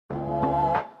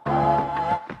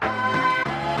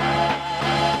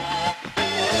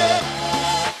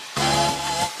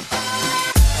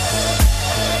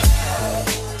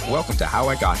How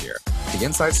I Got Here, the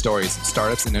inside stories of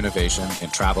startups and innovation in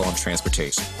travel and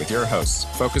transportation, with your hosts,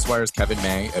 FocusWire's Kevin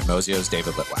May and Mozio's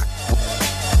David Litwack.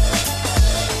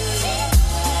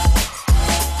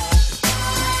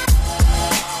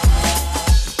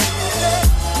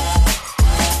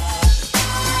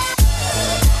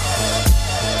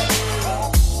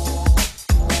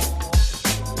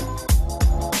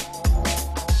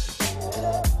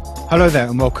 Hello there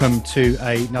and welcome to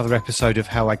another episode of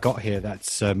How I Got Here.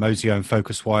 That's Mozio and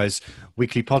FocusWire's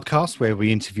weekly podcast where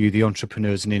we interview the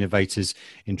entrepreneurs and innovators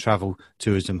in travel,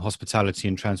 tourism, hospitality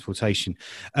and transportation.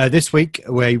 This week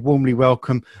we warmly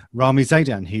welcome Rami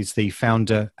Zaidan. He's the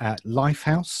founder at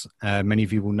Lifehouse. Many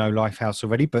of you will know Lifehouse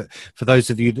already, but for those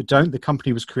of you that don't, the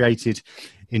company was created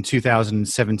in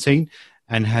 2017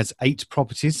 and has 8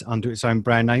 properties under its own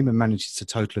brand name and manages a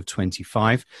total of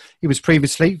 25. He was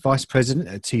previously Vice President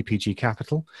at TPG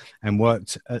Capital and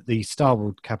worked at the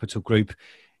Starwood Capital Group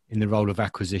in the role of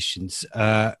acquisitions.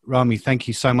 Rami, thank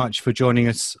you so much for joining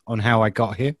us on How I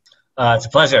Got Here. It's a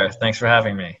pleasure. Thanks for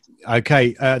having me.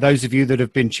 Okay, those of you that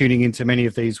have been tuning into many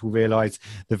of these will realise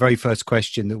the very first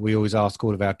question that we always ask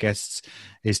all of our guests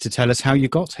is to tell us how you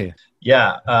got here.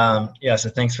 So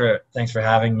thanks for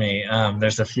having me.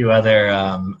 There's a few other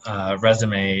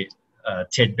resume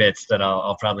tidbits that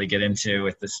I'll probably get into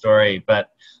with the story, but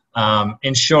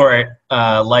in short,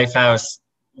 Lifehouse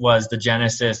was the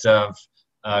genesis of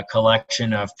a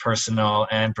collection of personal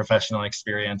and professional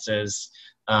experiences.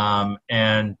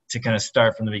 And to kind of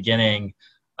start from the beginning,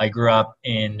 I grew up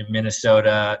in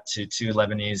Minnesota to 2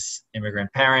 Lebanese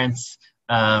immigrant parents.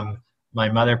 My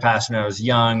mother passed when I was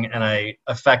young, and I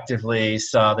effectively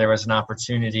saw there was an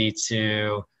opportunity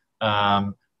to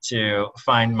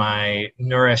find my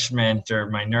nourishment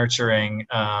or my nurturing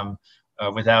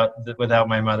without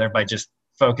my mother by just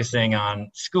focusing on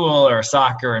school or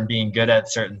soccer and being good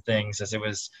at certain things, as it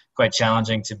was quite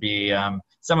challenging to be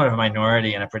somewhat of a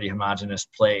minority in a pretty homogenous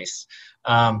place.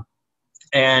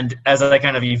 And as I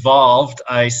kind of evolved,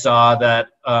 I saw that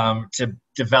to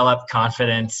develop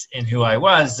confidence in who I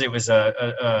was, it was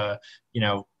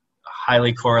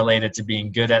highly correlated to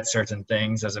being good at certain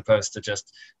things as opposed to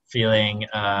just feeling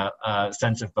a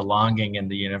sense of belonging in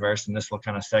the universe. And this will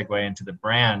kind of segue into the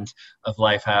brand of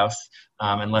Lifehouse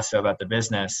and less so about the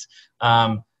business.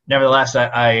 Nevertheless,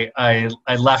 I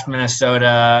left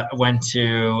Minnesota, went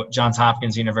to Johns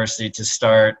Hopkins University to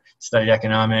studied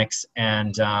economics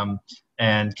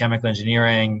and chemical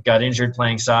engineering, got injured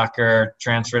playing soccer,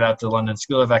 transferred out to the London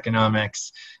School of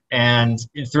Economics, and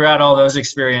throughout all those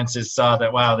experiences saw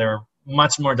that, wow, there were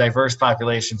much more diverse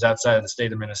populations outside of the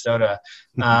state of Minnesota,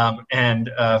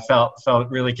 and felt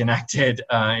really connected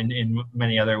in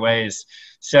many other ways.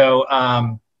 So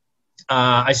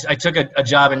I took a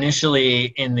job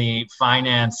initially in the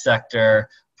finance sector,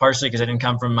 partially because I didn't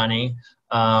come from money.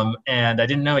 And I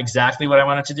didn't know exactly what I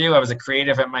wanted to do. I was a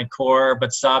creative at my core,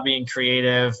 but saw being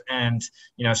creative and,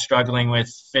 struggling with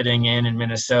fitting in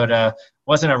Minnesota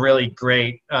wasn't a really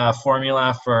great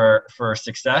formula for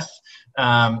success.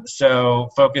 So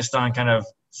focused on kind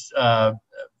of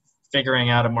figuring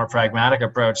out a more pragmatic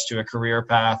approach to a career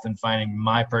path and finding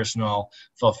my personal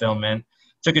fulfillment.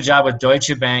 Took a job with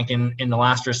Deutsche Bank in the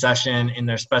last recession in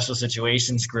their special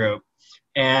situations group.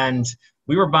 And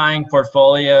we were buying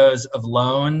portfolios of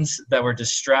loans that were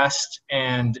distressed,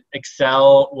 and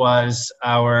Excel was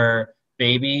our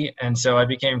baby. And so I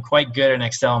became quite good in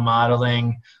Excel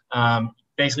modeling,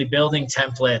 basically building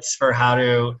templates for how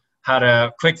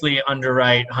to quickly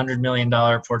underwrite $100 million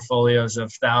portfolios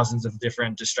of thousands of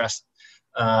different distressed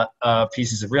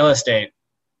pieces of real estate.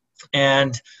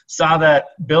 And saw that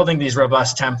building these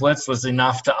robust templates was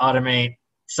enough to automate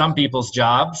some people's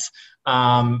jobs,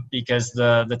 because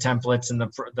the templates and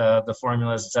the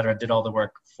formulas, et cetera, did all the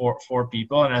work for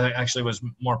people, and I actually was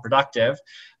more productive,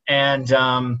 and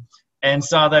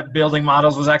saw that building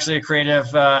models was actually a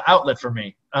creative outlet for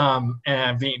me,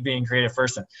 and being a creative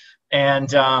person. And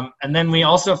then we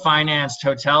also financed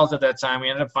hotels at that time. We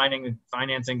ended up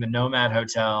financing the Nomad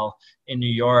Hotel in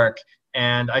New York,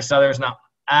 and I saw there was an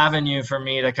avenue for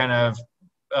me to kind of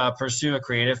pursue a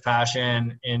creative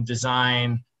passion in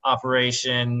design,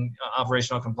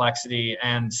 operational complexity,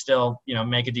 and still,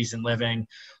 make a decent living.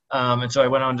 And so I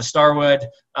went on to Starwood,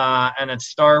 and at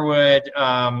Starwood,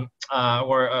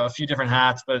 wore a few different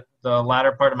hats, but the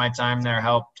latter part of my time there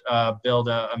helped build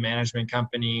a management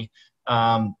company,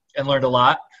 and learned a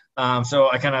lot. So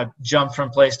I kind of jumped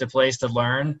from place to place to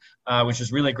learn, which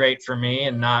was really great for me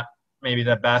and not maybe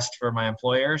the best for my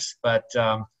employers, but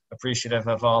appreciative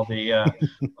of all the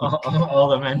all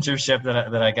the mentorship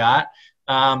that I got.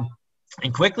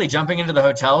 and quickly jumping into the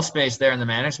hotel space there in the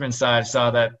management side,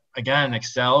 saw that, again,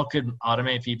 Excel could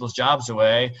automate people's jobs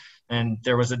away. And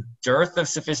there was a dearth of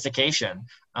sophistication.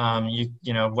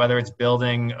 You know, whether it's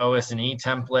building OS&E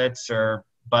templates or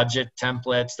budget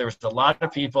templates, there was a lot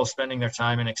of people spending their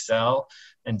time in Excel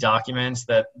and documents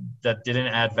that didn't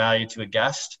add value to a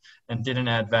guest and didn't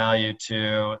add value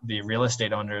to the real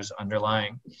estate owners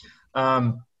underlying.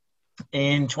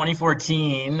 In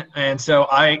 2014, and so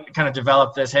I kind of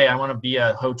developed this, hey, I want to be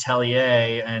a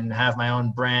hotelier and have my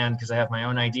own brand because I have my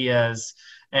own ideas,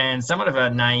 and somewhat of a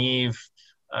naive,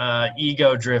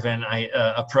 ego-driven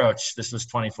approach. This was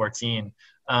 2014,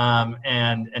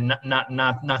 and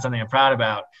not something I'm proud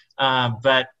about.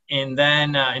 But in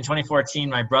 2014,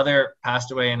 my brother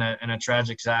passed away in a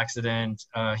tragic accident.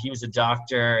 He was a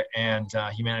doctor and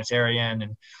humanitarian,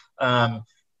 and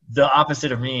the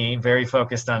opposite of me, very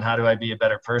focused on how do I be a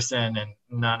better person and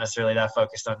not necessarily that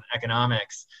focused on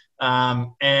economics.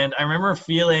 And I remember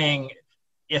feeling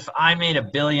if I made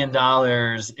 $1 billion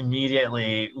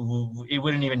immediately, it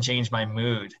wouldn't even change my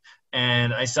mood.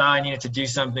 And I saw I needed to do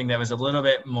something that was a little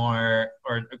bit more,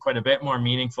 or quite a bit more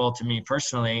meaningful to me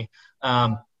personally.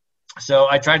 So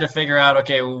I tried to figure out,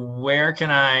 okay, where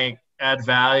can I add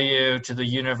value to the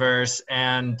universe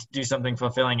and do something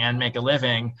fulfilling and make a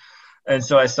living? And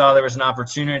so I saw there was an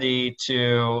opportunity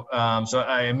to, so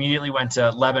I immediately went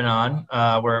to Lebanon,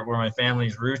 where my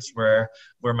family's roots were,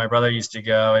 where my brother used to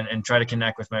go, and try to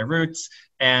connect with my roots.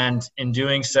 And in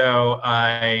doing so,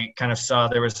 I kind of saw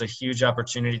there was a huge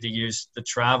opportunity to use the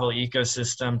travel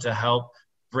ecosystem to help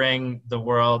bring the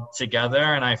world together.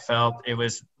 And I felt it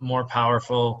was more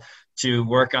powerful to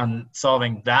work on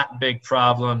solving that big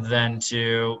problem than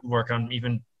to work on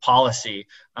even policy,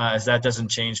 as that doesn't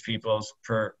change people's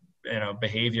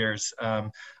behaviors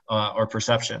or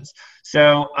perceptions.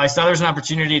 So I saw there was an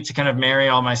opportunity to kind of marry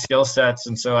all my skill sets.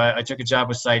 And so I took a job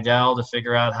with Seidel to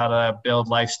figure out how to build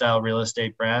lifestyle real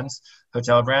estate brands,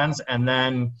 hotel brands. And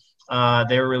then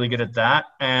they were really good at that.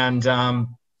 And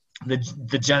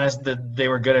they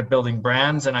were good at building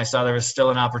brands. And I saw there was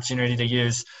still an opportunity to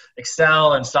use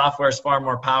Excel, and software is far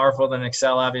more powerful than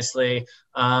Excel, obviously.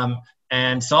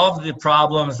 And solve the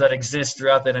problems that exist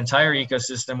throughout that entire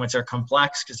ecosystem, which are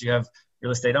complex because you have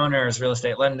real estate owners, real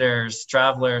estate lenders,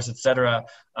 travelers, et cetera,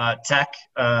 tech,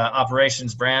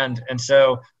 operations, brand. And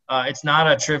so it's not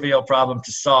a trivial problem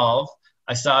to solve.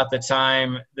 I saw at the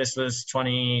time, this was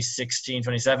 2016,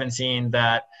 2017,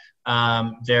 that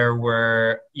there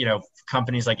were,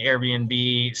 companies like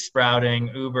Airbnb, Sprouting,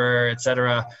 Uber, et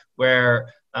cetera,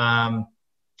 where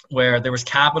there was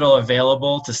capital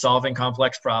available to solving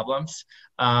complex problems.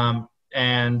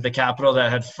 And the capital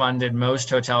that had funded most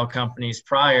hotel companies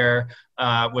prior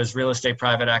was real estate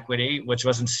private equity, which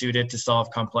wasn't suited to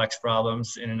solve complex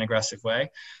problems in an aggressive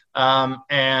way.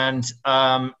 And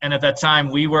at that time,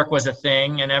 WeWork was a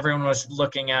thing, and everyone was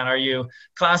looking at, are you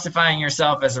classifying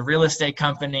yourself as a real estate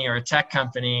company or a tech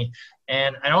company?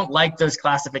 And I don't like those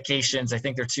classifications. I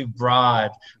think they're too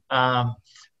broad.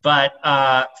 But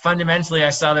fundamentally, I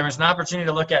saw there was an opportunity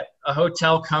to look at a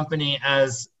hotel company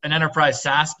as an enterprise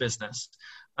SaaS business,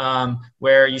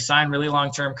 where you sign really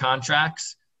long-term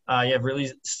contracts, you have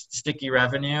really sticky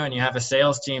revenue, and you have a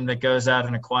sales team that goes out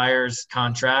and acquires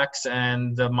contracts,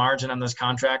 and the margin on those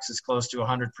contracts is close to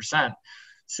 100%.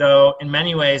 So in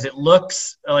many ways, it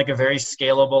looks like a very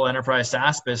scalable enterprise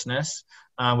SaaS business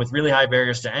with really high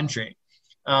barriers to entry.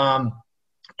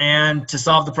 And to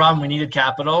solve the problem, we needed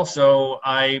capital. So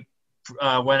I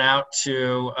went out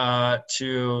to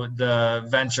the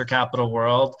venture capital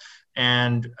world,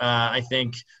 and I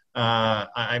think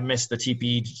I missed the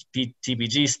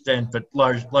TPG stint, but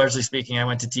largely speaking, I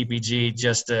went to TPG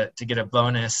just to get a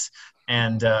bonus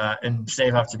and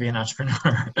save up to be an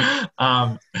entrepreneur.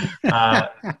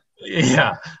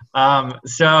 Yeah.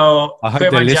 So I hope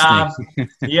quit my they're job.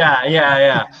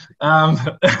 Yeah.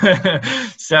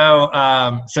 So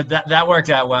that worked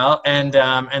out well. And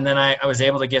then I was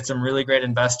able to get some really great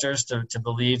investors to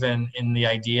believe in the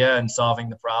idea and solving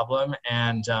the problem.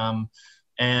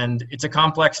 And it's a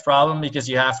complex problem because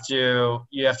you have to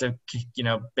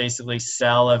basically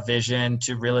sell a vision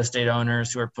to real estate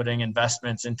owners who are putting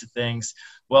investments into things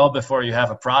well before you have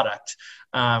a product,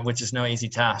 which is no easy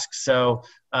task. So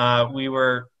we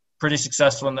were pretty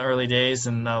successful in the early days,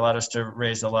 and that allowed us to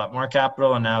raise a lot more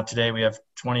capital. And now today we have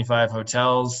 25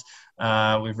 hotels.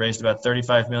 We've raised about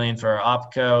 $35 million for our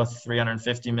OpCo,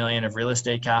 $350 million of real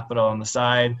estate capital on the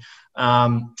side.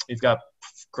 We've got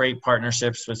great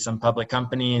partnerships with some public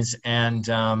companies, and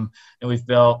we've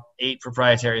built 8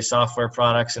 proprietary software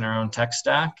products in our own tech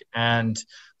stack. And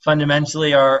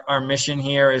fundamentally, our mission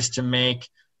here is to make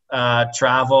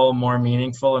travel more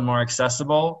meaningful and more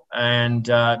accessible, and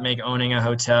make owning a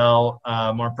hotel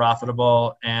more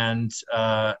profitable and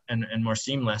more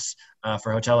seamless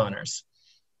for hotel owners.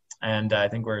 And I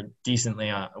think we're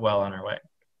decently well on our way.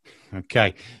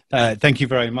 Okay. Thank you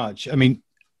very much. I mean,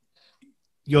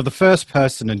 you're the first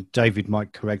person, and David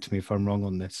might correct me if I'm wrong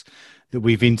on this, that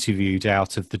we've interviewed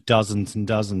out of the dozens and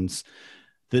dozens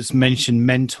that's mentioned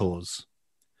mentors.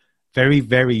 Very,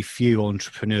 very few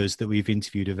entrepreneurs that we've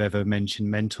interviewed have ever mentioned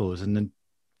mentors, and then,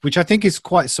 which I think is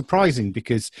quite surprising,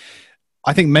 because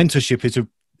I think mentorship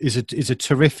is a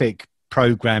terrific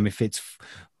program if it's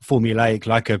formulaic,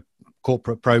 like a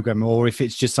corporate program, or if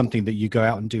it's just something that you go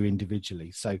out and do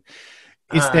individually. So,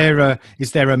 is there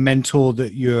a mentor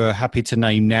that you're happy to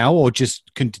name now, or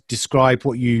just can describe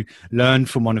what you learned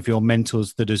from one of your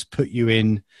mentors that has put you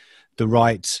in the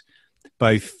right,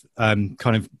 both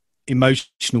kind of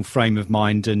emotional frame of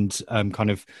mind and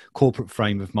kind of corporate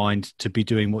frame of mind to be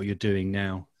doing what you're doing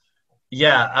now?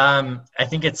 Yeah, I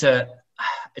think it's a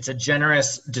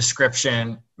generous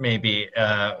description, maybe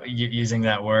using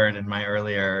that word in my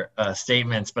earlier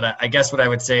statements. But I guess what I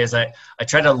would say is I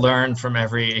try to learn from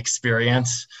every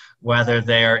experience, whether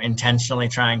they are intentionally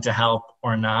trying to help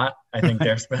or not. I think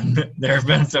there have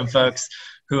been some folks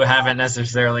who haven't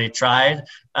necessarily tried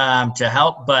to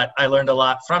help, but I learned a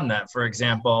lot from that. For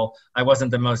example, I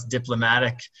wasn't the most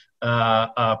diplomatic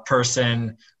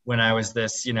person when I was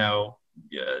this,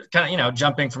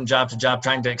 jumping from job to job,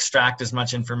 trying to extract as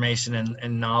much information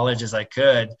and knowledge as I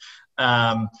could.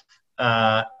 And,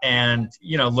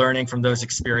 learning from those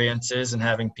experiences and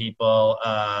having people,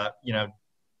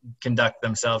 conduct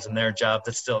themselves in their job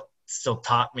that still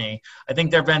taught me. I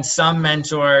think there have been some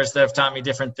mentors that have taught me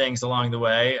different things along the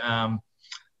way. I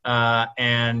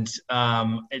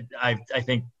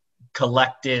think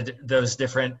collected those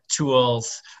different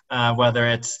tools, whether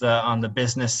it's on the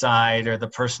business side or the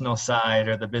personal side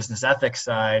or the business ethics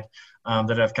side,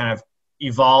 that have kind of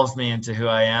evolved me into who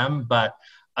I am. But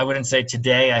I wouldn't say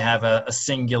today I have a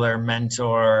singular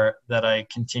mentor that I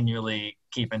continually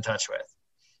keep in touch with.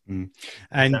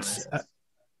 And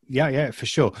yeah, for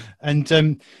sure.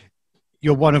 And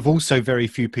you're one of also very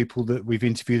few people that we've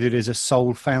interviewed that is a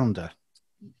sole founder.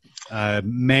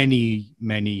 Many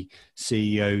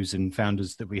CEOs and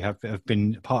founders that we have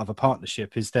been part of a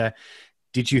partnership.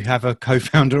 Did you have a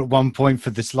co-founder at one point for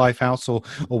this Lifehouse, or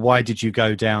why did you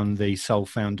go down the sole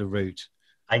founder route?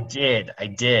 I did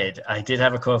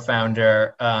have a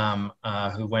co-founder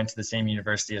who went to the same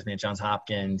university as me at Johns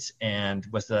Hopkins and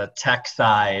was the tech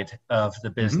side of the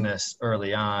business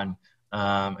early on,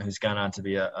 who's gone on to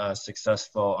be a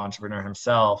successful entrepreneur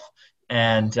himself.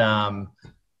 And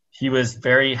he was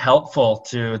very helpful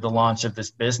to the launch of this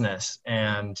business.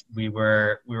 And we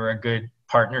were a good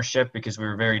partnership because we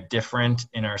were very different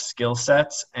in our skill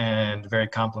sets and very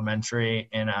complementary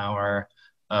in our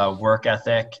work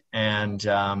ethic and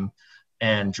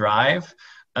drive.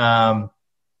 And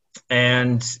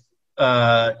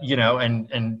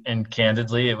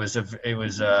candidly, it was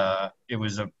a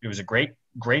great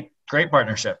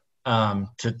partnership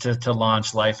to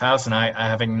launch Lifehouse. And I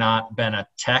having not been a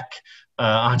tech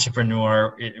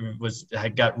entrepreneur,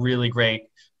 had got really great,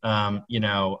 I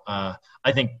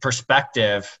think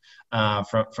perspective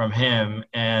from him.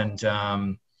 And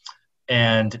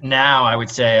now I would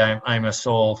say I'm a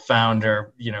sole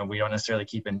founder. We don't necessarily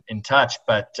keep in touch,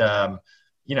 but there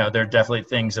are definitely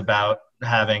things about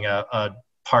having a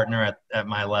partner at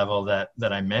my level that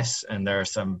I miss, and there are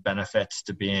some benefits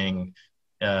to being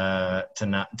to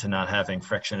not having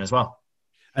friction as well.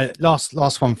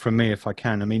 Last one from me, if I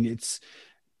can. I mean,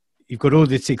 you've got all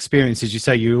this experience, as you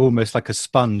say. You're almost like a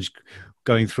sponge,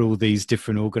 going through all these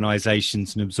different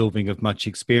organizations and absorbing of much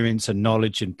experience and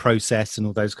knowledge and process and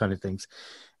all those kind of things.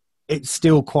 It's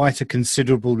still quite a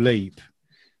considerable leap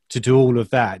to do all of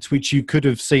that, which you could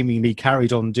have seemingly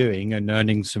carried on doing and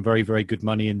earning some very, very good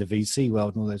money in the VC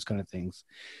world and all those kind of things,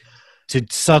 to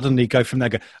suddenly go from there,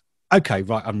 okay,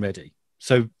 right, I'm ready.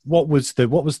 So what was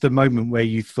the moment where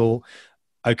you thought,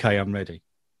 okay, I'm ready?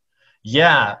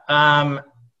 Yeah.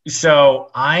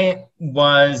 So I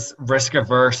was risk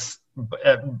averse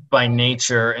by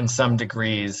nature in some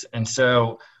degrees. And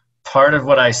so part of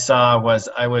what I saw was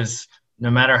no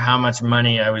matter how much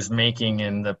money I was making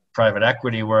in the private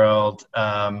equity world,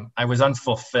 I was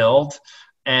unfulfilled,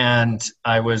 and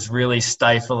I was really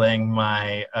stifling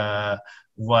my,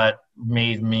 what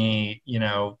made me,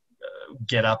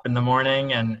 get up in the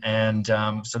morning. And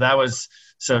so that was,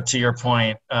 so to your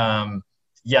point,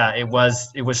 it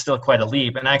was still quite a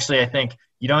leap. And actually, I think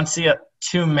you don't see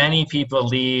too many people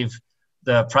leave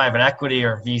the private equity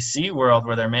or VC world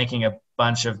where they're making a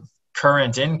bunch of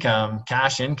current income,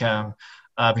 cash income,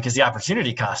 because the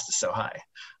opportunity cost is so high.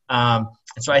 And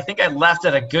so I think I left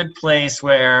at a good place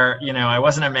where, I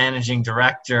wasn't a managing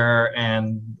director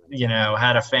and,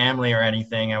 had a family or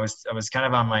anything. I was kind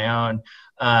of on my own.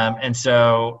 And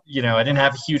so, I didn't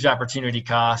have a huge opportunity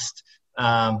cost.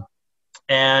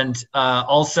 And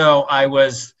also I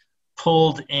was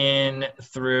pulled in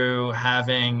through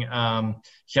having, I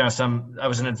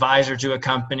was an advisor to a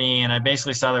company, and I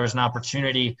basically saw there was an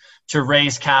opportunity to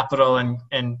raise capital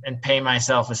and pay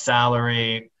myself a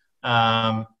salary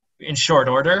in short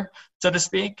order, so to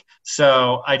speak.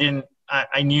 So I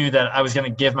knew that I was going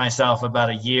to give myself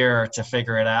about a year to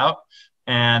figure it out.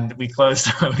 And we closed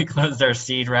our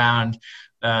seed round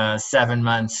 7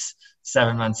 months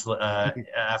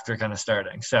after kind of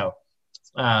starting. So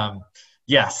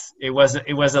yes, it was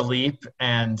a leap,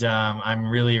 and I'm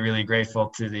really, really grateful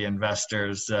to the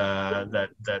investors that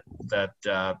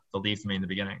believed me in the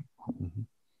beginning.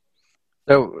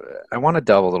 So I want to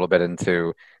delve a little bit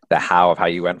into the how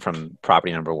you went from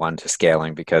property number one to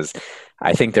scaling, because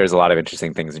I think there's a lot of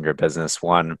interesting things in your business.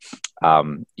 One,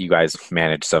 you guys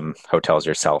manage some hotels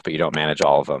yourself, but you don't manage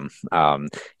all of them.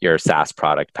 Your SaaS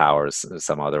product powers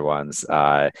some other ones,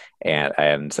 or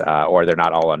they're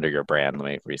not all under your brand. Let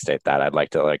me restate that. I'd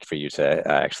like for you to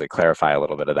actually clarify a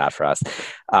little bit of that for us.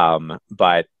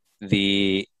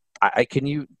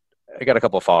 I got a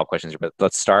couple of follow-up questions here, but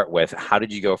let's start with, how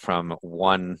did you go from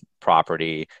one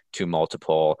property to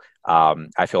multiple?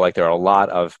 I feel like there are a lot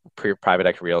of private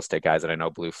equity real estate guys, and I know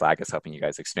Blue Flag is helping you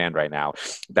guys expand right now,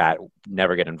 that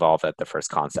never get involved at the first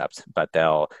concept, but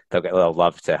they'll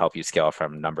love to help you scale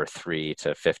from number 3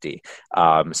 to 50.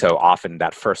 So often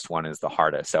that first one is the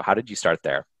hardest. So how did you start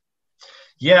there?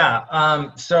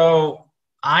 Yeah. So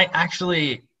I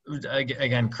actually,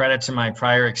 again, credit to my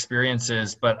prior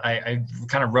experiences, but I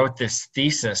kind of wrote this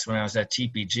thesis when I was at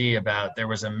TPG about there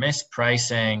was a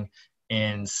mispricing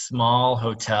in small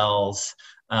hotels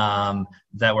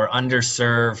that were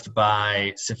underserved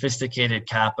by sophisticated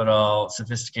capital,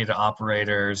 sophisticated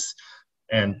operators,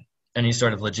 and any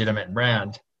sort of legitimate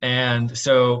brand. And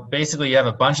so basically you have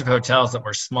a bunch of hotels that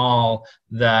were small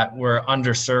that were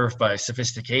underserved by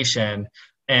sophistication.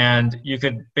 And you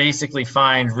could basically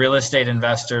find real estate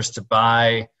investors to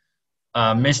buy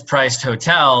mispriced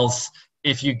hotels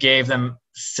if you gave them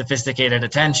sophisticated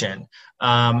attention.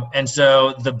 And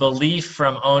so the belief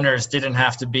from owners didn't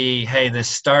have to be, hey, this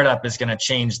startup is going to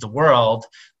change the world.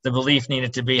 The belief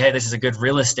needed to be, hey, this is a good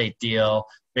real estate deal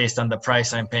based on the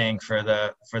price I'm paying for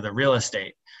the real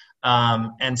estate.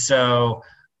 And so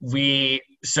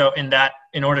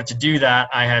in order to do that,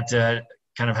 I had to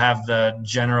kind of have the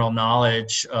general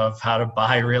knowledge of how to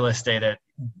buy real estate at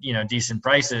decent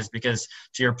prices, because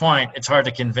to your point, it's hard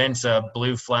to convince a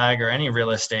Blue Flag or any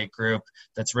real estate group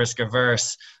that's risk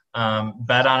averse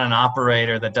bet on an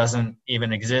operator that doesn't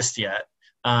even exist yet.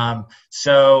 My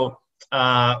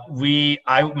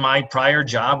prior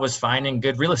job was finding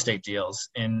good real estate deals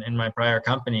in my prior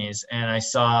companies, and I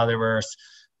saw there were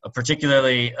a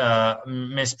particularly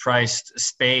mispriced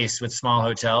space with small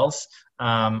hotels,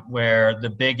 where the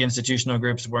big institutional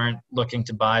groups weren't looking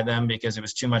to buy them because it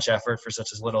was too much effort for such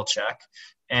a little check.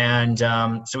 And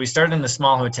so we started in the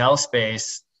small hotel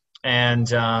space and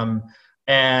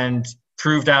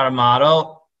proved out a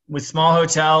model. With small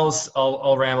hotels,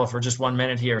 I'll ramble for just 1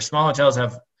 minute here. Small hotels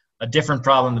have a different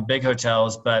problem than big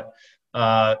hotels, but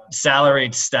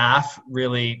salaried staff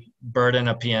really burden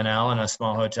a P&L in a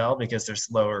small hotel because there's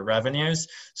lower revenues.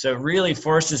 So it really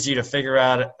forces you to figure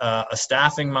out a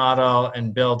staffing model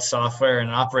and build software and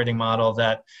an operating model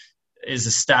that is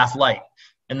a staff light.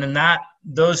 And then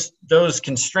those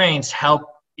constraints help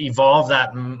evolve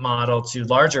that model to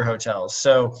larger hotels.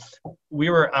 So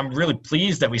I'm really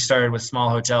pleased that we started with small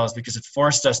hotels because it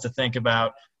forced us to think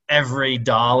about every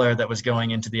dollar that was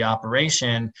going into the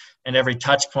operation and every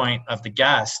touch point of the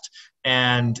guest.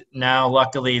 And now,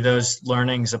 luckily, those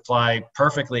learnings apply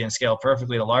perfectly and scale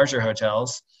perfectly to larger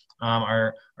hotels.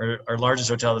 Our largest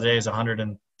hotel today is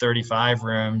 135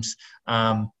 rooms.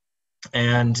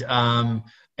 And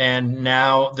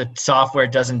now the software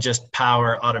doesn't just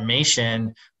power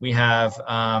automation. We have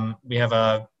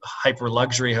a hyper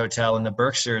luxury hotel in the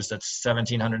Berkshires that's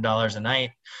 $1,700 a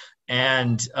night.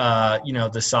 And,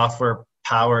 the software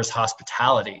powers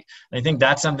hospitality. And I think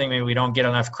that's something maybe we don't get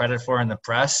enough credit for in the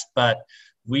press, but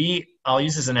I'll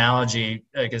use this analogy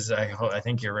because I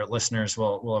think your listeners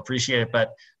will appreciate it,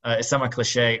 but it's somewhat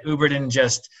cliche. Uber didn't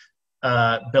just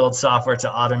build software to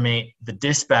automate the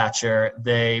dispatcher.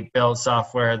 They built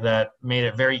software that made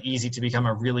it very easy to become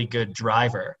a really good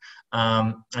driver.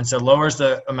 And so lowers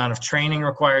the amount of training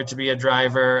required to be a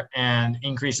driver and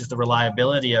increases the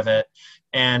reliability of it.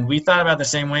 And we thought about the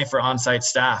same way for on-site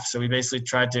staff. So we basically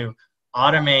tried to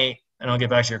automate, and I'll get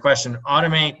back to your question,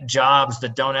 automate jobs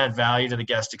that don't add value to the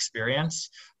guest experience.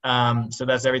 So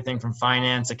that's everything from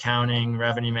finance, accounting,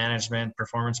 revenue management,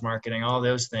 performance marketing, all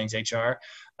those things, HR.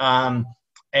 And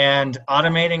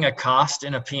automating a cost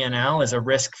in a P&L is a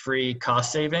risk-free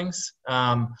cost savings.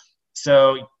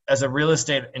 So as a real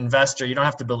estate investor, you don't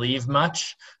have to believe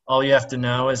much. All you have to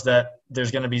know is that there's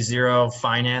going to be zero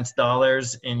finance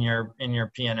dollars in your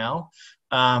P&L.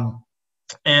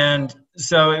 And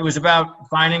so it was about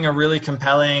finding a really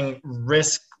compelling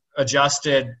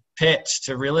risk-adjusted pitch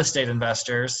to real estate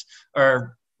investors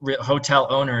or hotel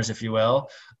owners, if you will,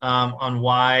 on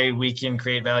why we can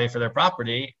create value for their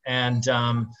property. And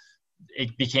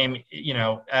it became,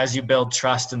 as you build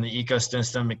trust in the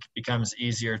ecosystem, it becomes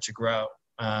easier to grow.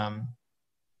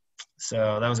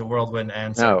 So that was a whirlwind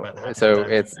answer. No, so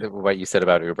it's what you said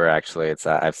about Uber. Actually, it's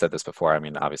I've said this before. I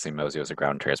mean, obviously, Mozio is a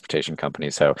ground transportation company,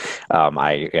 so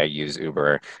I use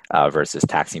Uber versus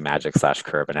Taxi Magic /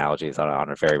 Curb analogies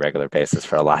on a very regular basis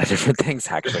for a lot of different things.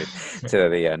 Actually, to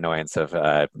the annoyance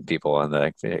of people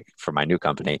for my new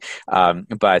company.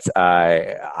 But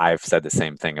I've said the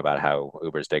same thing about how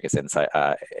Uber's biggest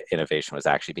innovation was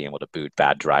actually being able to boot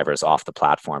bad drivers off the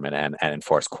platform and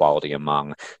enforce quality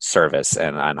among service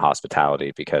and hospitality,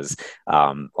 because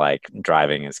like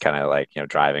driving is kind of like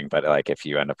driving, but like if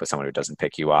you end up with someone who doesn't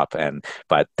pick you up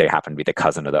but they happen to be the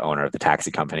cousin of the owner of the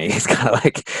taxi company, it's kind of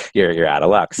like you're out of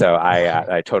luck. So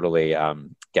I totally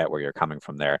get where you're coming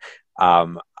from there.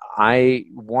 I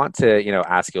want to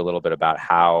ask you a little bit about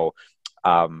how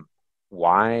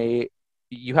why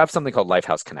you have something called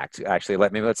Lifehouse Connect. Actually,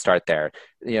 let's start there.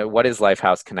 What is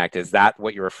Lifehouse Connect? Is that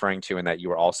what you're referring to, in that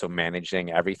you are also managing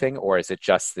everything, or is it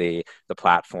just the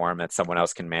platform that someone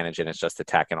else can manage, and it's just the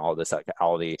tech and all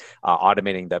the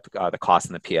automating the cost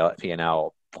and the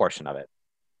P&L portion of it?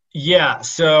 Yeah.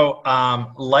 So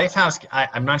Lifehouse,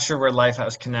 I'm not sure where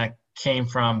Lifehouse Connect came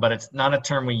from, but it's not a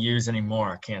term we use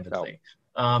anymore, candidly.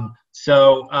 No.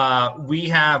 So we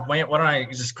have. Why don't I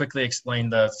just quickly explain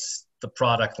the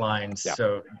product lines? Yeah.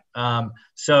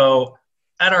 So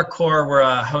at our core, we're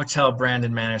a hotel brand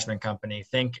and management company.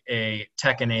 Think a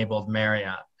tech-enabled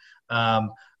Marriott.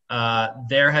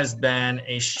 There has been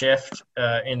a shift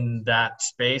in that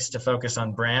space to focus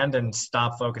on brand and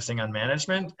stop focusing on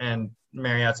management, and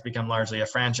Marriott's become largely a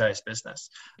franchise business.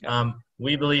 Yeah.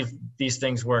 We believe these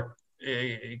things work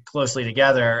closely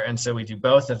together, and so we do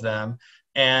both of them.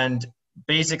 And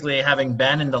basically, having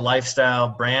been in the lifestyle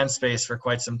brand space for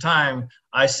quite some time,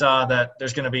 I saw that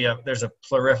there's a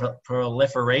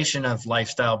proliferation of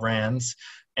lifestyle brands,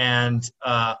 and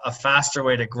a faster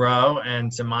way to grow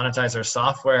and to monetize our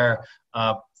software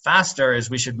faster is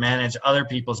we should manage other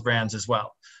people's brands as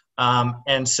well.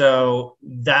 And so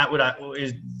that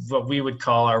is what we would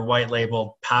call our white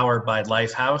label powered by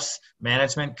Lifehouse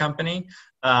management company.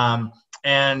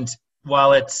 And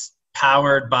while it's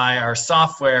powered by our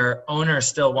software, owners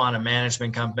still want a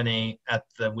management company at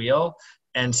the wheel.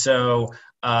 And so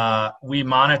we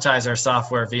monetize our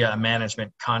software via a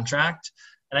management contract.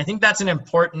 And I think that's an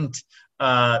important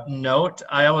note.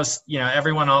 I always,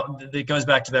 it goes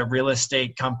back to that real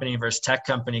estate company versus tech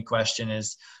company question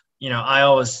is, I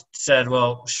always said,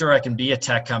 well, sure, I can be a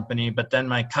tech company, but then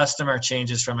my customer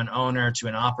changes from an owner to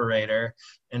an operator,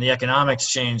 and the economics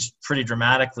change pretty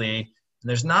dramatically.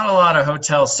 There's not a lot of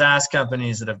hotel SaaS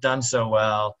companies that have done so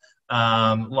well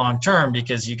long term,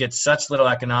 because you get such little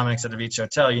economics out of each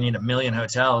hotel. You need 1 million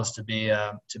hotels to be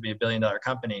a $1 billion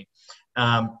company,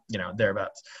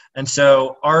 thereabouts. And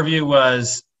so our view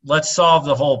was, let's solve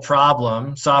the whole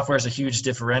problem. Software is a huge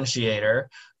differentiator,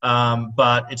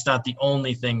 but it's not the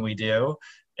only thing we do.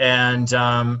 And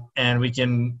we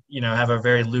can have a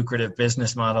very lucrative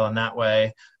business model in that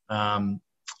way.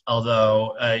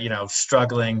 Although,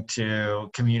 struggling to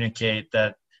communicate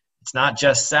that it's not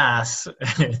just SaaS,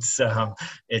 it's a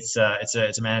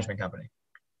management company.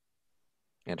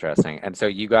 Interesting. And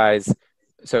so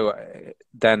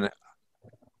then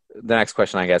the next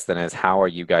question, I guess, then is, how are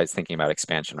you guys thinking about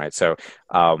expansion, right? So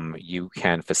you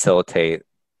can facilitate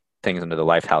things under the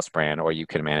Lifehouse brand, or you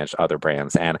can manage other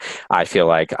brands. And I feel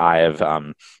like I have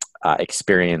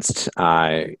experienced,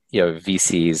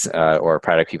 VCs or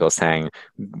private people saying,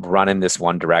 run in this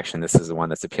one direction. This is the one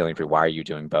that's appealing for you. Why are you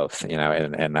doing both?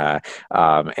 And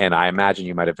I imagine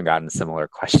you might have gotten similar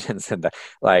questions. And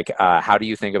how do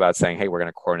you think about saying, hey, we're going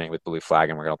to coordinate with Blue Flag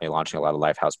and we're going to be launching a lot of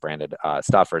Lifehouse branded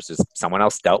stuff versus someone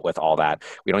else dealt with all that.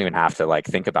 We don't even have to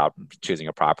think about choosing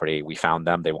a property. We found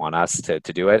them. They want us to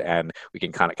do it, and we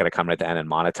can kind of come at the end and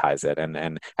monetize it.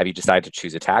 And have you decided to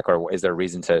choose attack, or is there a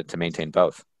reason to maintain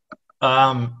both?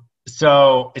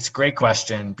 So it's a great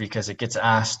question because it gets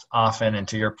asked often. And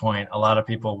to your point, a lot of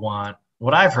people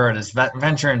what I've heard is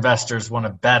venture investors want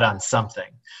to bet on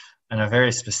something and a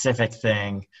very specific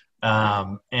thing.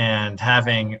 And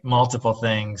having multiple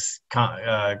things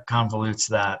convolutes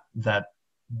that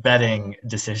betting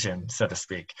decision, so to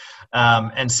speak.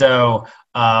 And so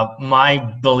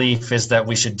my belief is that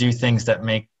we should do things that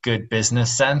make good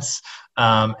business sense.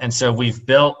 And so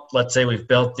let's say we've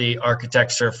built the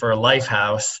architecture for a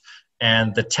Lifehouse,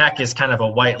 and the tech is kind of a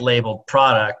white labeled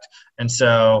product. And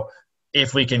so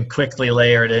if we can quickly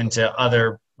layer it into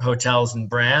other hotels and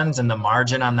brands, and the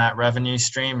margin on that revenue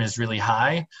stream is really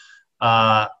high,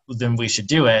 then we should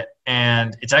do it.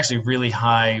 And it's actually really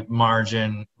high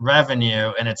margin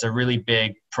revenue, and it's a really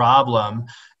big problem.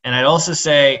 And I'd also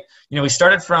say, we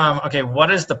started from, okay, what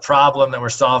is the problem that we're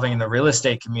solving in the real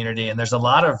estate community? And there's a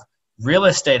lot of real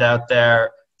estate out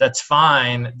there that's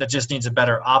fine, that just needs a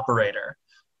better operator.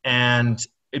 And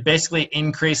it basically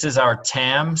increases our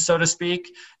TAM, so to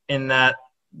speak, in that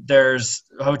there's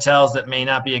hotels that may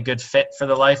not be a good fit for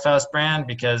the Lifehouse brand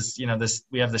because,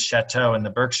 we have the Chateau in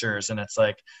the Berkshires, and it's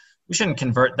like, we shouldn't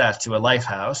convert that to a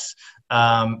Lifehouse.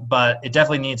 But it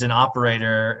definitely needs an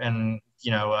operator and,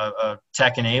 a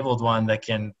tech-enabled one that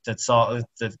can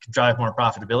drive more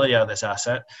profitability out of this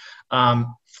asset.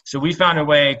 So we found a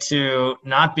way to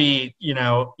not be,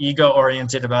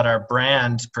 ego-oriented about our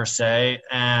brand per se,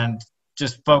 and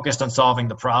just focused on solving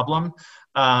the problem.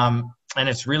 And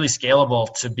it's really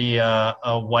scalable to be a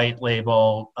white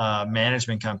label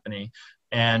management company.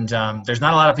 And there's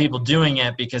not a lot of people doing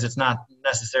it because it's not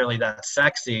necessarily that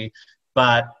sexy.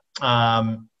 But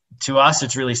to us,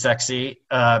 it's really sexy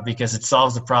because it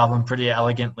solves the problem pretty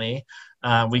elegantly.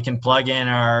 We can plug in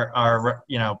our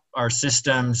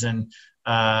systems and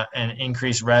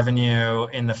increase revenue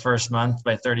in the first month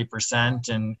by 30%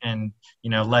 and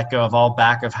let go of all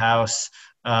back of house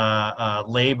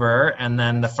labor, and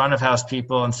then the front of house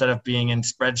people, instead of being in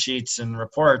spreadsheets and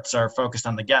reports, are focused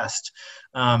on the guest.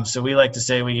 So we like to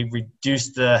say we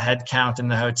reduce the head count in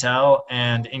the hotel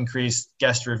and increase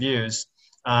guest reviews.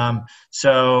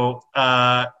 So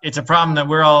it's a problem that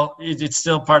it's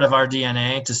still part of our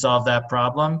DNA to solve that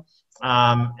problem.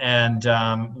 And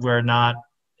we're not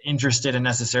interested in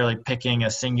necessarily picking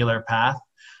a singular path.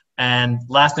 And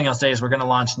last thing I'll say is we're going to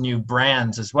launch new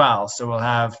brands as well. So we'll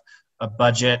have a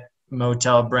budget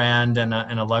motel brand and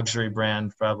a luxury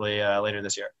brand probably later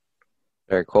this year.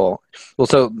 Very cool. Well,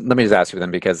 so let me just ask you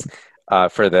then, because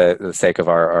for the sake of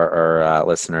our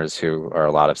listeners, who are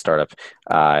a lot of startup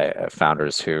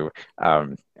founders who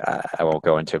I won't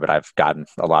go into, but I've gotten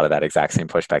a lot of that exact same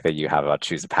pushback that you have about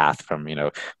choose a path from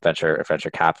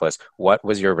venture capitalists. What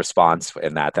was your response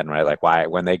in that then, right? Like, why,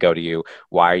 when they go to you,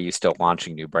 why are you still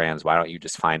launching new brands? Why don't you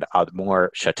just find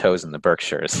more chateaus in the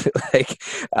Berkshires, to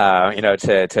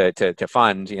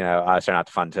fund,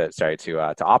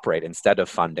 to operate instead of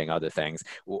funding other things?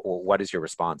 What is your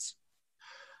response?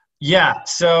 Yeah.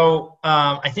 So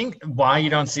I think why you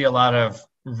don't see a lot of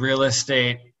real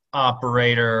estate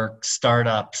operator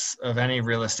startups of any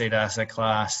real estate asset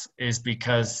class is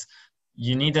because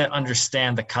you need to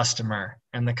understand the customer,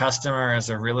 and the customer as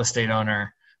a real estate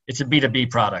owner, it's a B2B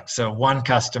product. So one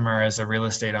customer as a real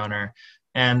estate owner,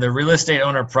 and the real estate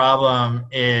owner problem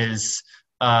is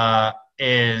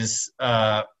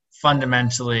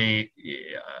fundamentally,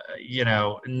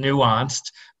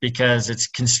 nuanced because it's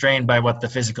constrained by what the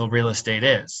physical real estate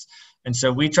is. And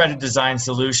so we try to design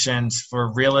solutions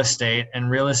for real estate, and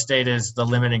real estate is the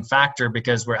limiting factor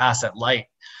because we're asset light.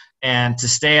 And to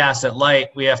stay asset light,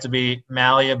 we have to be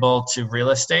malleable to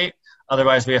real estate.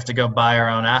 Otherwise, we have to go buy our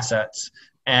own assets.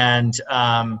 And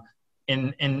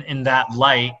in that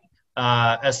light,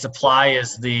 as supply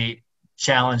is the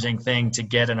challenging thing to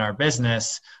get in our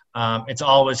business, it's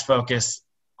always focused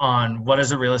on what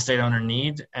does a real estate owner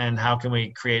need and how can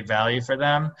we create value for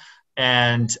them.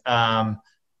 And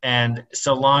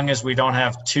so long as we don't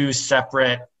have two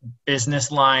separate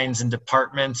business lines and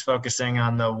departments focusing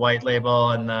on the white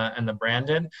label and the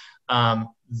branded,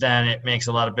 then it makes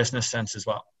a lot of business sense as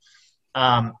well.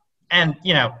 And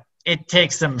it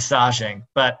takes some massaging,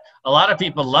 but a lot of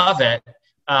people love it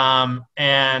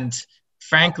and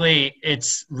frankly,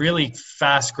 it's really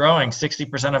fast growing.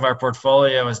 60% of our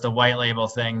portfolio is the white label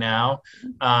thing now.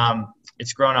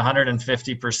 It's grown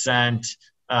 150%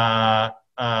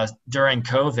 during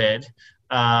COVID.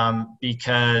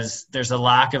 Because there's a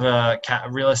lack of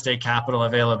real estate capital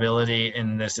availability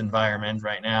in this environment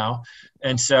right now.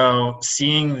 And so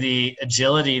seeing the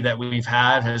agility that we've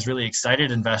had has really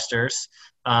excited investors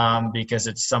because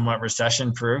it's somewhat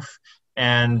recession proof.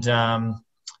 And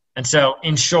so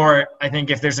in short, I think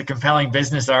if there's a compelling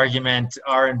business argument,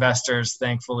 our investors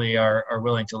thankfully are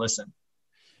willing to listen.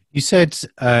 You said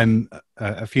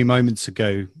a few moments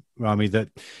ago, Rami, that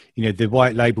the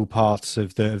white label parts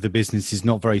of the business is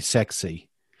not very sexy,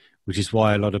 which is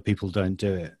why a lot of people don't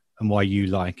do it and why you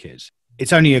like it.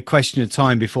 It's only a question of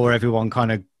time before everyone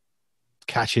kind of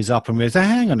catches up and realizes,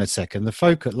 hang on a second, the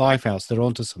folk at Lifehouse, they're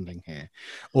onto something here.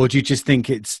 Or do you just think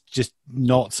it's just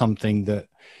not something that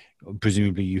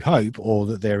presumably you hope or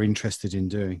that they're interested in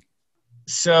doing?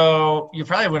 So you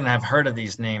probably wouldn't have heard of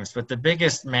these names, but the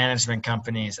biggest management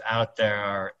companies out there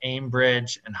are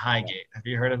Aimbridge and Highgate. Have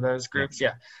you heard of those groups?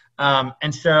 Yeah.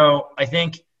 And so I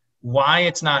think why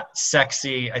it's not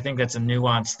sexy, I think that's a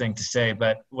nuanced thing to say.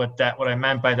 But what I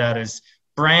meant by that is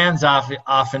brands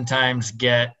oftentimes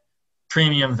get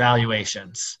premium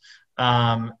valuations,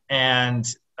 and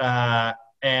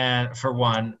for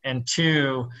one, and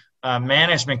two.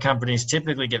 Management companies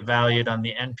typically get valued on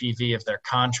the NPV of their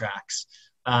contracts,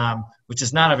 which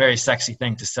is not a very sexy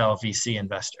thing to sell VC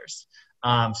investors.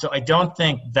 So I don't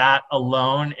think that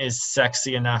alone is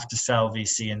sexy enough to sell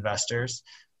VC investors.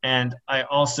 And I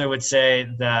also would say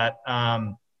that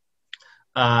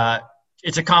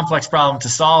it's a complex problem to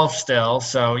solve still.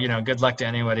 So, good luck to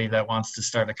anybody that wants to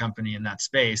start a company in that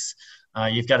space.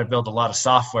 You've got to build a lot of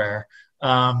software.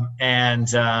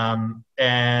 And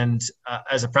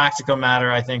as a practical matter,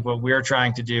 I think what we're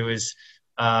trying to do is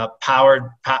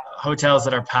hotels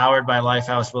that are powered by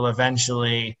Lifehouse will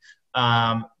eventually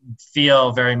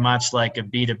feel very much like a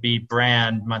B2B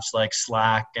brand, much like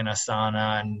Slack and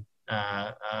Asana and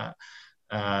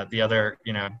the other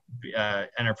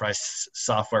enterprise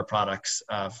software products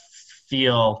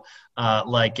feel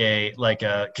like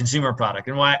a consumer product.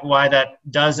 And why that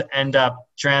does end up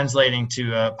translating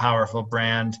to a powerful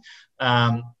brand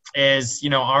is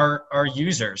our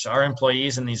users, our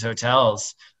employees in these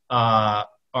hotels love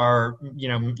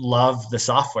the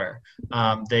software.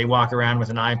 They walk around with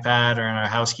an iPad, or our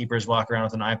housekeepers walk around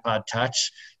with an iPod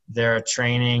Touch. Their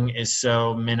training is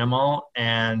so minimal,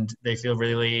 and they feel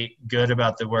really good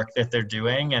about the work that they're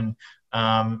doing. And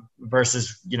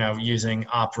versus using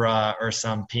Opera or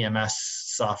some PMS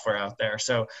software out there.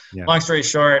 So long story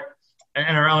short,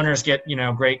 and our owners get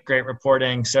great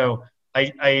reporting. So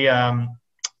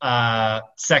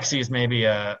sexy is maybe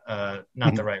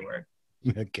not the right word.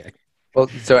 Okay. Well,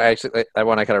 so actually, I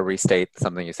want to kind of restate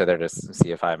something you said there to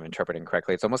see if I'm interpreting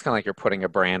correctly. It's almost kind of like you're putting a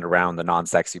brand around the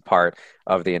non-sexy part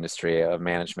of the industry of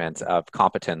management, of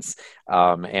competence.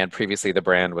 And previously, the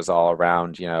brand was all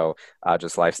around,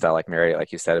 just lifestyle, like Marriott,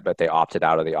 like you said, but they opted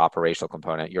out of the operational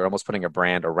component. You're almost putting a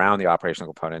brand around the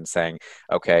operational component and saying,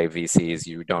 okay, VCs,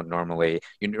 you don't normally,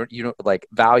 you don't like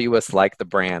value us like the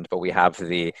brand, but we have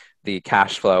the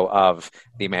cash flow of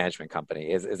the management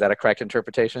company. Is that a correct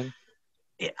interpretation?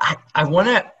 I want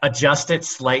to adjust it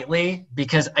slightly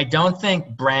because I don't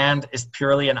think brand is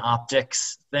purely an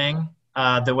optics thing,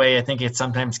 the way I think it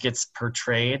sometimes gets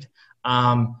portrayed.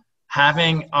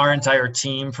 Having our entire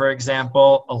team, for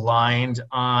example, aligned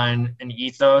on an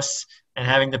ethos and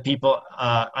having the people,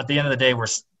 at the end of the day,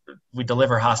 we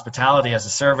deliver hospitality as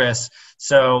a service.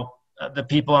 So the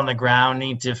people on the ground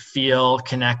need to feel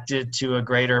connected to a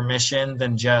greater mission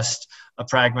than just a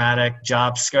pragmatic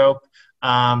job scope.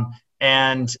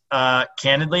 And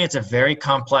candidly, it's a very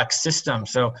complex system.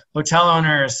 So hotel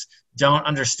owners don't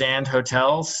understand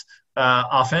hotels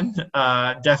often,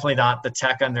 definitely not the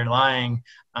tech underlying,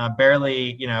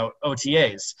 barely,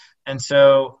 OTAs. And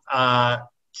so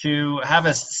to have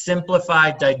a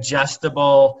simplified,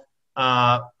 digestible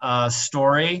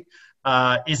story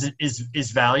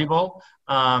is valuable.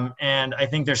 And I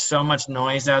think there's so much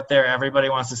noise out there. Everybody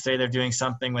wants to say they're doing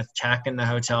something with tech in the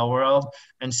hotel world.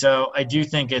 And so I do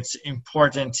think it's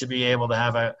important to be able to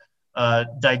have a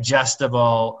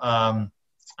digestible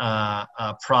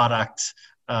product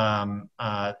in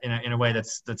a way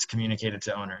that's communicated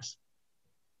to owners.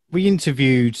 We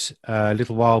interviewed a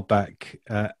little while back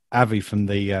Avi from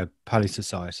the Pali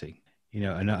Society.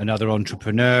 Another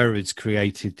entrepreneur has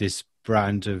created this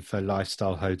brand of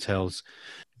lifestyle hotels.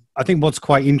 I think what's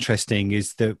quite interesting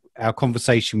is that our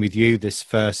conversation with you this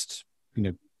first,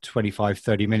 25,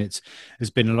 30 minutes has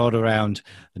been a lot around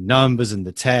the numbers and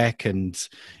the tech and,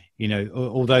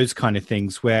 all those kind of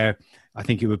things, where I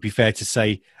think it would be fair to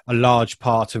say a large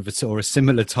part of it, or a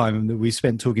similar time that we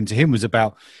spent talking to him, was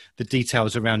about the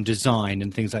details around design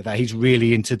and things like that. He's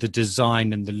really into the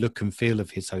design and the look and feel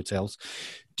of his hotels.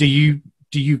 Do you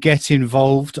get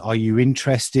involved? Are you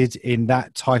interested in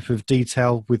that type of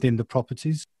detail within the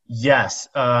properties? Yes,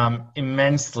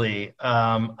 immensely.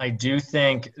 I do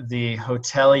think the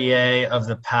hotelier of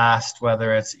the past,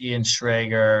 whether it's Ian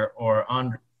Schrager or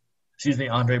Andre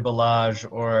Balazs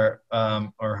or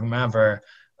whomever,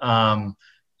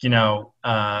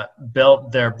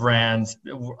 built their brands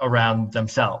around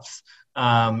themselves.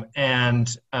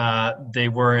 And they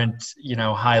weren't,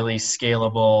 highly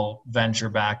scalable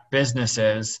venture-backed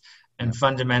businesses. And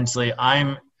fundamentally,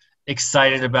 I'm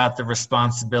excited about the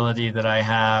responsibility that I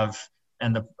have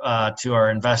and to our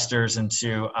investors and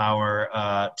to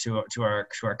our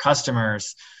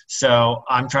customers. So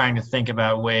I'm trying to think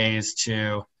about ways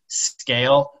to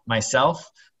scale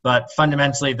myself, but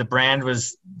fundamentally the brand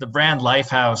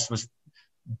Lifehouse was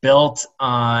built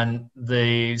on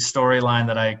the storyline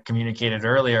that I communicated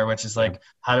earlier, which is like,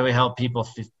 how do we help people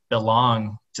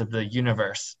belong to the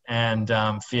universe and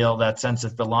feel that sense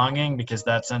of belonging? Because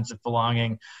that sense of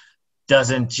belonging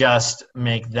doesn't just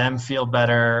make them feel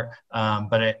better,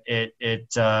 but it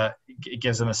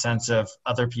gives them a sense of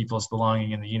other people's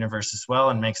belonging in the universe as well,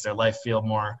 and makes their life feel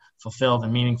more fulfilled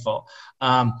and meaningful.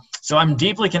 So I'm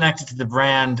deeply connected to the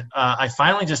brand. I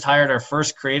finally just hired our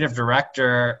first creative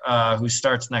director who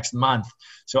starts next month.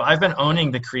 So I've been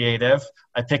owning the creative.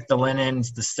 I picked the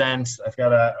linens, the scents. I've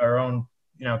got our own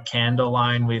candle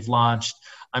line we've launched.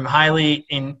 I'm highly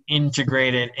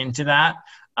integrated into that.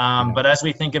 But as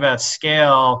we think about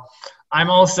scale,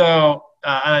 I'm also,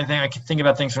 I think I can think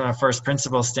about things from a first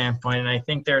principle standpoint. And I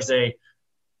think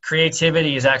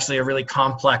creativity is actually a really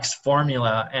complex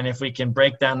formula. And if we can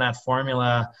break down that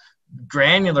formula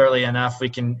granularly enough, we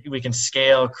can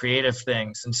scale creative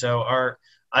things. And so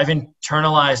I've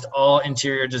internalized all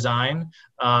interior design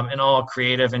and all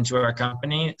creative into our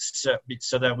company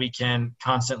so that we can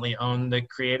constantly own the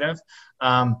creative.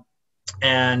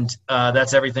 And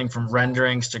that's everything from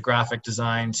renderings to graphic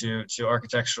design to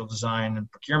architectural design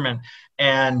and procurement.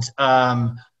 And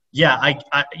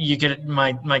you get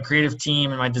my creative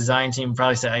team and my design team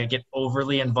probably say I get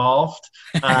overly involved.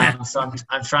 So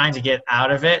I'm trying to get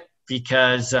out of it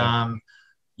because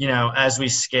as we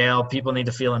scale, people need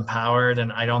to feel empowered,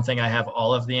 and I don't think I have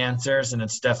all of the answers, and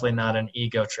it's definitely not an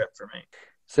ego trip for me.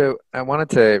 So I wanted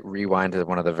to rewind to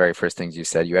one of the very first things you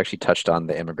said. You actually touched on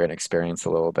the immigrant experience a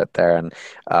little bit there, and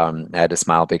I had to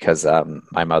smile because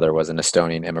my mother was an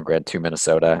Estonian immigrant to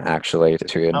Minnesota, actually,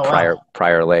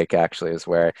 Prior Lake, actually, is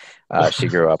where she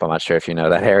grew up. I'm not sure if you know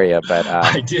that area, but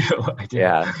I do.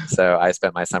 Yeah, so I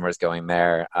spent my summers going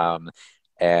there.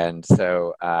 And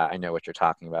so I know what you're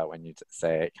talking about when you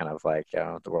say kind of like,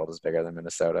 the world is bigger than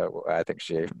Minnesota. I think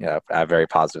I have very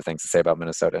positive things to say about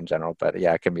Minnesota in general, but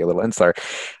yeah, it can be a little insular.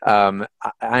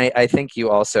 I think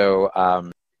you also,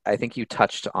 I think you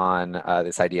touched on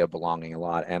this idea of belonging a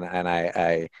lot,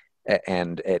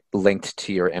 and it linked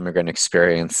to your immigrant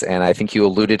experience. And I think you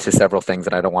alluded to several things,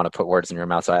 and I don't want to put words in your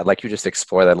mouth. So I'd like you just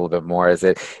explore that a little bit more. Is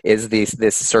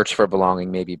this search for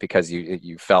belonging maybe because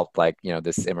you felt like,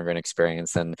 this immigrant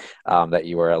experience and that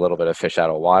you were a little bit of fish out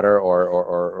of water,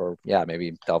 or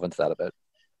maybe delve into that a bit.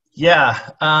 Yeah.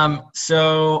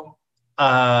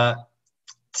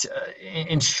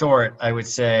 In short, I would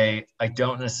say I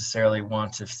don't necessarily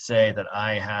want to say that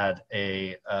I had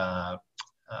a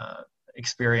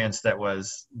experience that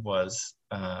was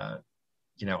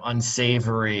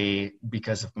unsavory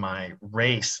because of my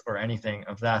race or anything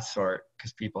of that sort,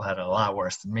 because people had it a lot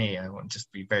worse than me. I want to just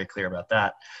be very clear about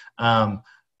that.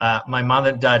 My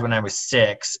mother died when I was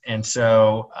 6, and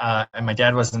so and my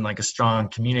dad wasn't like a strong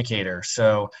communicator.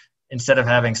 So instead of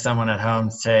having someone at home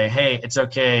say, "Hey, it's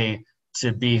okay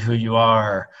to be who you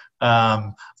are,"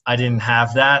 I didn't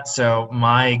have that. So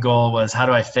my goal was, how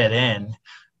do I fit in?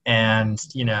 And,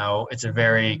 it's a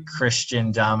very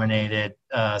Christian dominated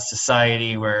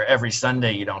society where every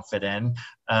Sunday you don't fit in,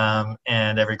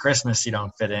 and every Christmas you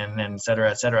don't fit in, and et cetera,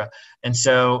 et cetera. And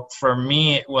so for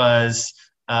me, it was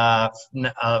a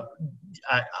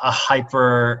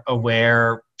hyper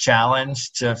aware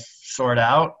challenge to sort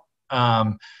out.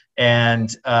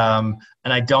 And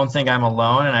I don't think I'm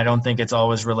alone, and I don't think it's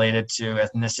always related to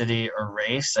ethnicity or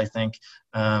race. I think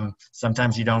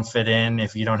sometimes you don't fit in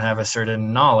if you don't have a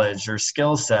certain knowledge or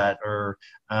skill set,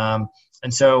 and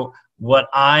so what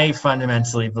I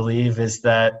fundamentally believe is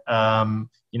that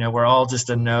we're all just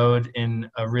a node in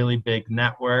a really big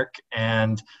network,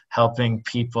 and helping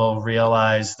people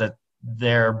realize that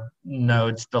their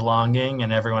node's belonging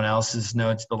and everyone else's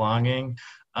node's belonging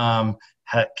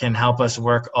can help us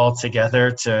work all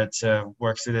together to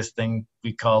work through this thing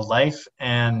we call life.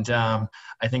 And I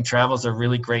think travel is a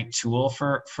really great tool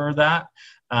for that.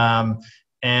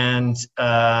 And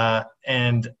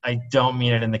I don't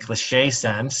mean it in the cliche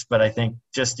sense, but I think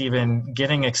just even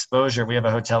getting exposure. We have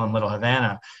a hotel in Little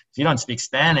Havana. If you don't speak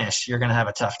Spanish, you're going to have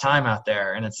a tough time out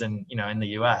there, and it's in the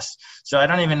U.S. So I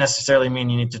don't even necessarily mean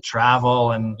you need to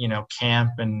travel and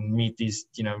camp and meet these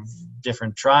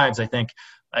different tribes. I think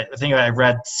I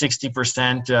read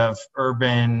 60% of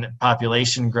urban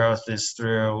population growth is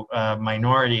through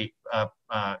minority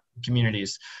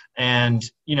communities, and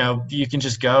you can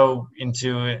just go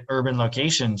into urban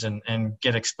locations and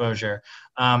get exposure.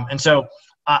 And so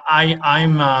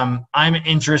I'm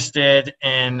interested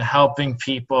in helping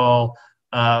people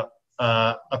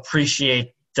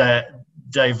appreciate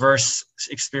diverse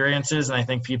experiences, and I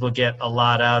think people get a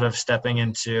lot out of stepping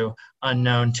into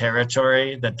unknown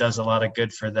territory that does a lot of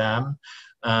good for them,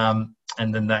 and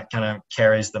then that kind of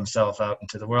carries themselves out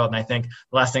into the world. And I think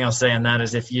the last thing I'll say on that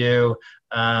is if you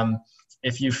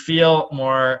feel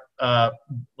more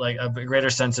like a greater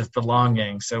sense of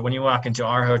belonging. So when you walk into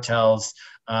our hotels,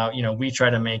 we try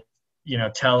to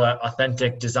tell an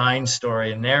authentic design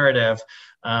story and narrative.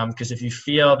 Because if you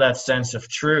feel that sense of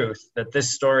truth, that this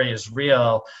story is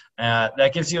real,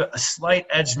 that gives you a slight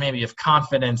edge maybe of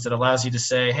confidence that allows you to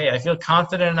say, hey, I feel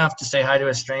confident enough to say hi to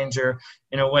a stranger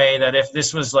in a way that if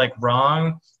this was like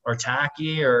wrong or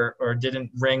tacky or didn't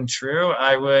ring true,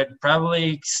 I would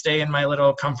probably stay in my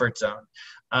little comfort zone.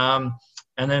 And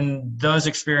then those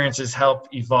experiences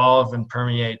help evolve and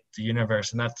permeate the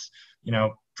universe. And that's,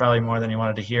 probably more than you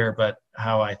wanted to hear, but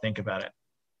how I think about it.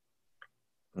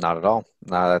 Not at all.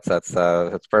 No,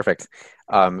 that's perfect.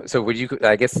 So would you,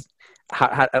 I guess,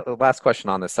 last question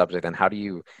on this subject, then how do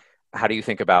you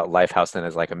think about Lifehouse then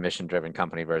as like a mission-driven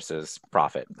company versus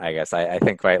profit? I guess I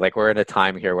think, right, like we're in a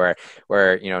time here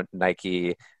where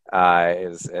Nike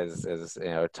is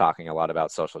talking a lot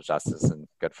about social justice, and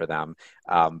good for them.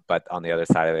 But on the other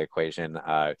side of the equation,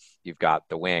 you've got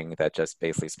The Wing that just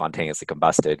basically spontaneously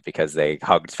combusted because they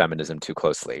hugged feminism too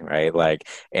closely, right?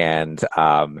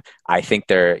 I think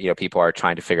people are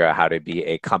trying to figure out how to be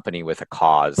a company with a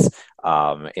cause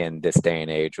in this day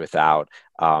and age without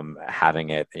having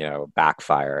it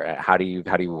backfire. How do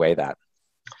you weigh that?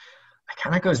 It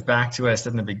kind of goes back to what I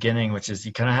said in the beginning, which is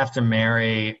you kind of have to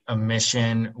marry a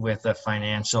mission with a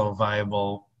financial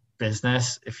viable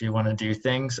business if you want to do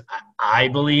things. I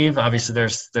believe, obviously,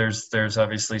 there's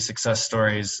obviously success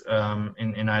stories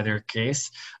in either case.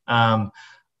 At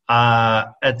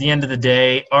the end of the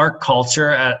day, our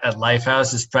culture at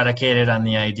Lifehouse is predicated on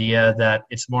the idea that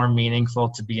it's more meaningful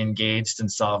to be engaged in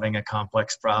solving a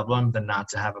complex problem than not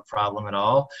to have a problem at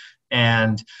all.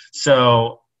 And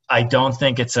so I don't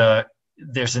think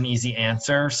there's an easy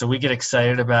answer. So we get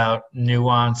excited about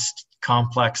nuanced,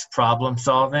 complex problem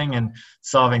solving, and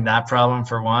solving that problem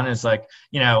for one is like,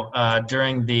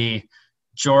 during the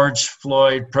George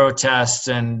Floyd protests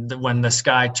and when the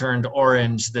sky turned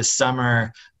orange this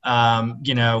summer,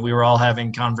 we were all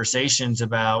having conversations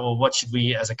about, well, what should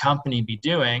we as a company be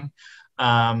doing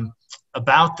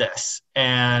about this?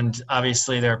 And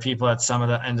obviously there are people at some of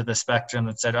the end of the spectrum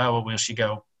that said, oh, well, we should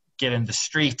go get in the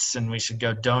streets and we should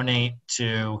go donate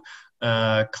to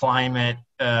climate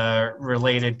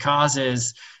related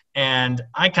causes. And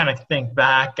I kind of think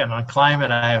back, and on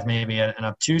climate, I have maybe an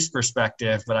obtuse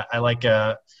perspective, but I like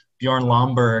Bjorn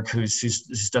Lomborg,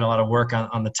 who's done a lot of work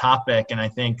on the topic. And I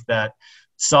think that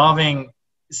solving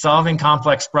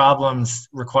complex problems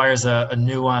requires a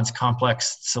nuanced,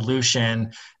 complex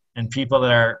solution. And people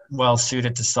that are well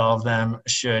suited to solve them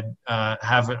should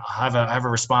have a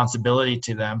responsibility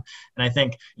to them. And I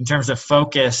think in terms of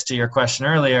focus, to your question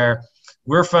earlier,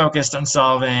 we're focused on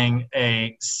solving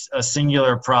a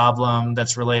singular problem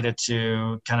that's related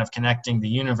to kind of connecting the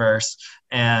universe.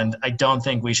 And I don't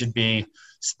think we should be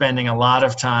spending a lot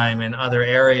of time in other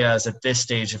areas at this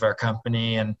stage of our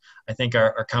company. And I think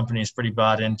our company is pretty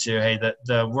bought into, hey,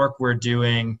 the work we're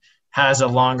doing has a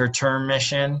longer term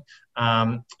mission.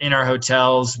 In our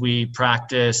hotels, we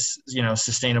practice,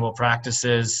 sustainable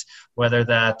practices, whether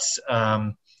that's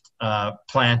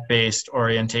plant-based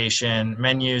orientation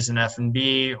menus in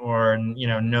F&B, or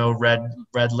no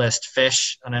red list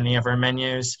fish on any of our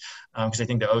menus, because I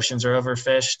think the oceans are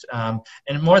overfished.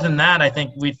 And more than that, I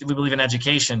think we believe in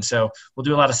education. So we'll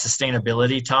do a lot of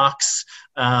sustainability talks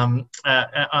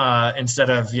instead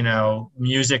of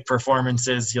music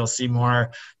performances. You'll see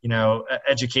more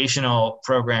educational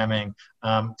programming,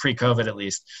 pre-COVID at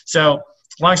least. So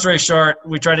long story short,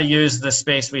 we try to use the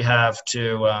space we have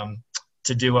to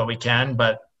to do what we can,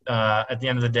 but at the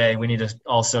end of the day, we need to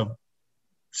also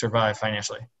survive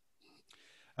financially.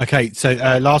 Okay, so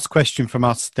last question from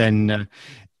us then,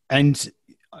 and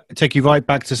take you right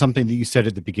back to something that you said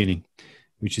at the beginning,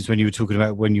 which is when you were talking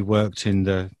about when you worked in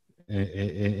the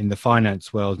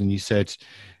finance world, and you said,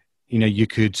 you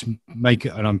could make,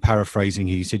 and I'm paraphrasing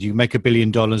here, you said you make $1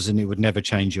 billion and it would never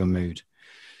change your mood.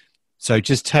 So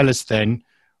just tell us then,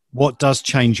 what does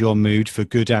change your mood for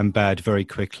good and bad very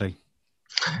quickly?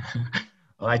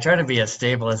 Well, I try to be as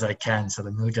stable as I can so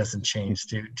the mood doesn't change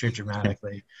too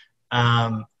dramatically.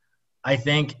 I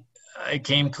think it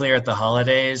came clear at the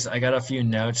holidays. I got a few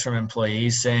notes from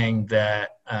employees saying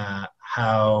that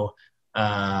how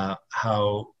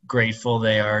grateful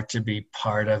they are to be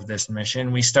part of this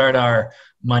mission. We start our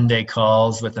Monday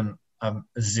calls with a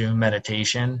Zoom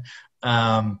meditation.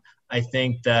 I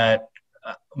think that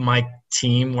my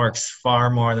team works far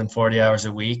more than 40 hours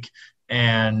a week,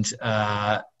 and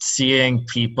seeing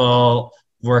people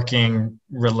working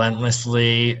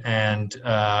relentlessly and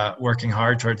working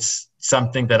hard towards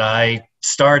something that I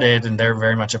started and they're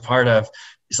very much a part of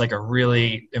is like a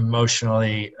really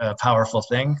emotionally powerful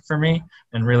thing for me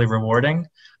and really rewarding,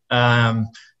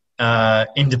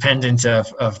 independent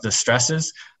of the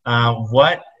stresses.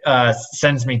 What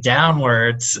sends me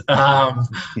downwards? I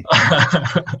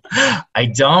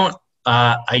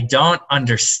don't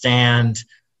understand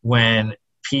when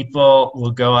people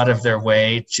will go out of their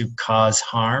way to cause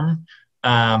harm,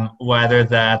 whether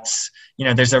that's,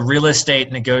 there's a real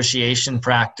estate negotiation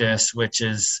practice, which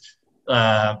is,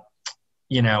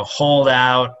 hold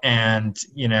out and,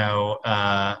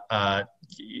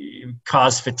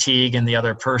 cause fatigue in the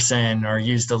other person or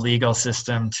use the legal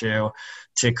system to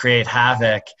create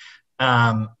havoc.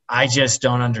 I just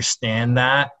don't understand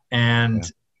that.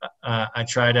 And I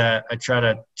try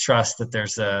to trust that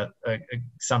there's a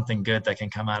something good that can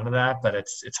come out of that, but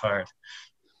it's hard.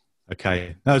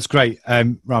 Okay, that was great.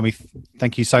 Rami,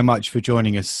 thank you so much for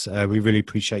joining us. We really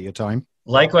appreciate your time.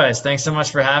 Likewise. Thanks so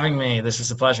much for having me. This was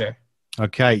a pleasure.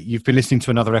 Okay, you've been listening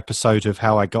to another episode of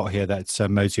How I Got Here. That's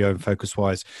Mosio and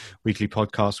FocusWise weekly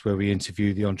podcast where we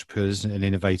interview the entrepreneurs and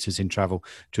innovators in travel,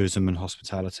 tourism and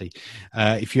hospitality.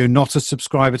 If you're not a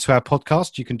subscriber to our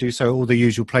podcast, you can do so all the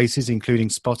usual places, including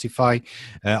Spotify,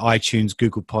 iTunes,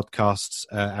 Google Podcasts,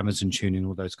 Amazon TuneIn,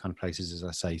 all those kind of places, as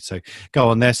I say. So go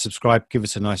on there, subscribe, give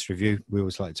us a nice review. We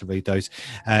always like to read those.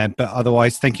 But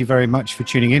otherwise, thank you very much for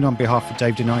tuning in. On behalf of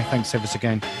Dave Denai, thanks ever so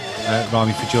again,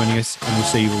 Rami, for joining us, and we'll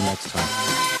see you all next time.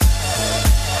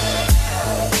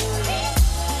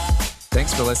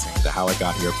 Thanks for listening to the How I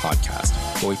Got Here podcast.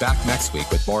 We'll be back next week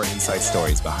with more insight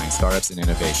stories behind startups and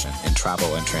innovation in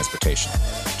travel and transportation.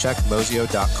 Check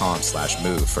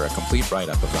mozio.com/move for a complete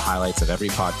write-up of the highlights of every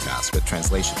podcast with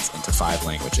translations into 5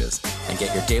 languages. And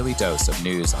get your daily dose of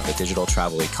news on the digital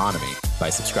travel economy by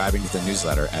subscribing to the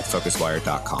newsletter at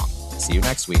focuswire.com. See you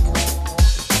next week.